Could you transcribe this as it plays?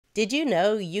Did you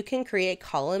know you can create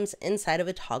columns inside of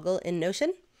a toggle in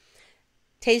Notion?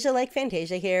 Tasia like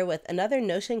Fantasia here with another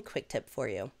Notion quick tip for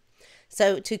you.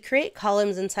 So to create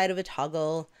columns inside of a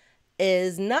toggle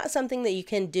is not something that you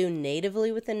can do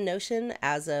natively within Notion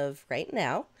as of right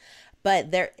now,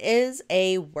 but there is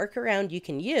a workaround you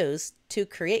can use to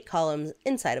create columns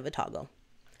inside of a toggle.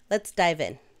 Let's dive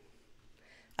in.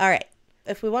 All right,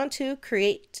 if we want to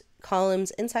create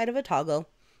columns inside of a toggle,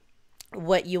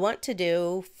 what you want to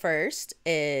do first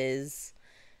is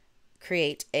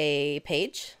create a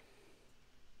page.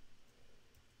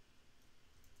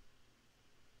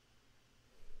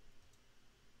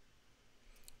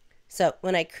 So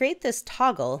when I create this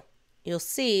toggle, you'll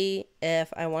see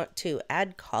if I want to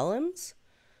add columns,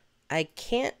 I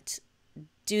can't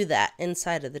do that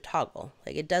inside of the toggle.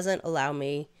 Like, it doesn't allow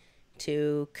me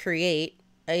to create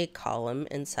a column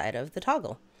inside of the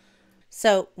toggle.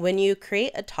 So when you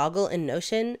create a toggle in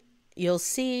Notion, you'll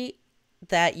see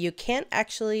that you can't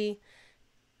actually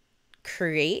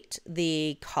create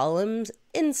the columns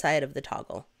inside of the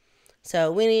toggle.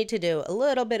 So we need to do a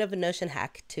little bit of a Notion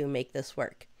hack to make this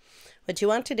work. What you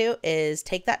want to do is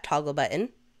take that toggle button,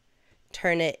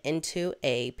 turn it into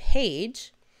a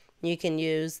page. You can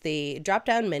use the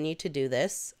drop-down menu to do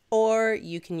this, or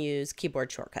you can use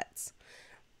keyboard shortcuts.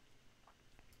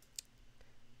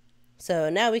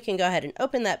 So now we can go ahead and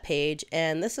open that page,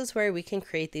 and this is where we can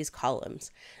create these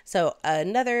columns. So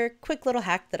another quick little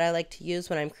hack that I like to use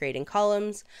when I'm creating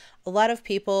columns, a lot of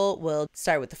people will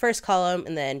start with the first column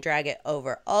and then drag it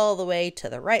over all the way to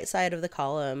the right side of the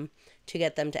column to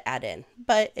get them to add in.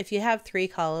 But if you have 3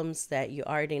 columns that you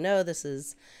already know this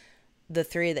is the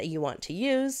 3 that you want to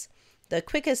use, the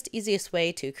quickest, easiest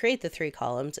way to create the 3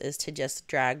 columns is to just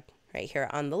drag right here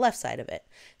on the left side of it.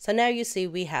 So now you see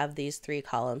we have these 3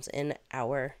 columns in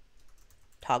our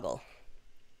toggle.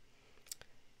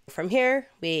 From here,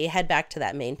 we head back to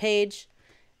that main page,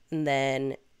 and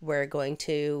then we're going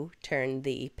to turn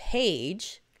the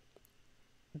page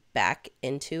back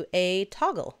into a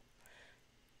toggle.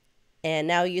 And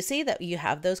now you see that you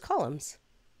have those columns,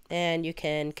 and you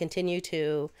can continue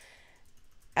to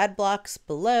add blocks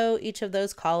below each of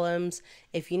those columns.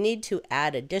 If you need to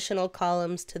add additional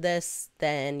columns to this,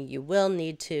 then you will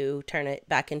need to turn it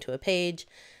back into a page,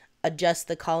 adjust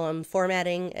the column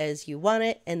formatting as you want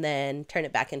it, and then turn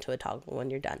it back into a toggle when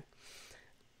you're done.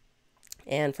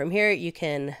 And from here, you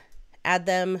can add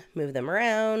them, move them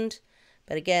around,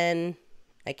 but again,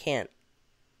 I can't.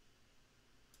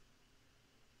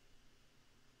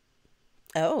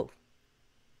 Oh,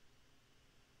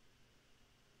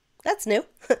 that's new.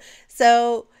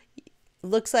 So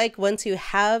looks like once you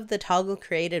have the toggle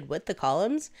created with the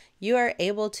columns, you are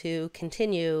able to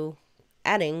continue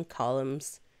adding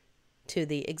columns to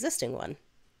the existing one.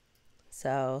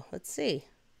 So let's see.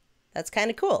 That's kind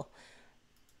of cool.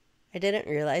 I didn't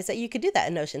realize that you could do that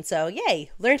in Notion. So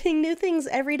yay, learning new things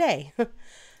every day.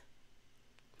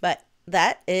 But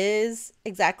that is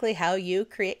exactly how you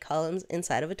create columns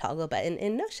inside of a toggle button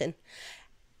in Notion.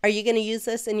 Are you going to use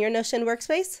this in your Notion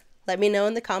workspace? Let me know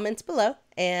in the comments below,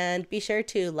 and be sure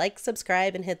to like,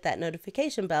 subscribe, and hit that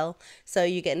notification bell so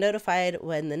you get notified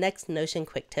when the next Notion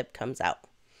quick tip comes out.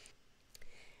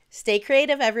 Stay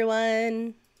creative,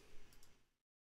 everyone!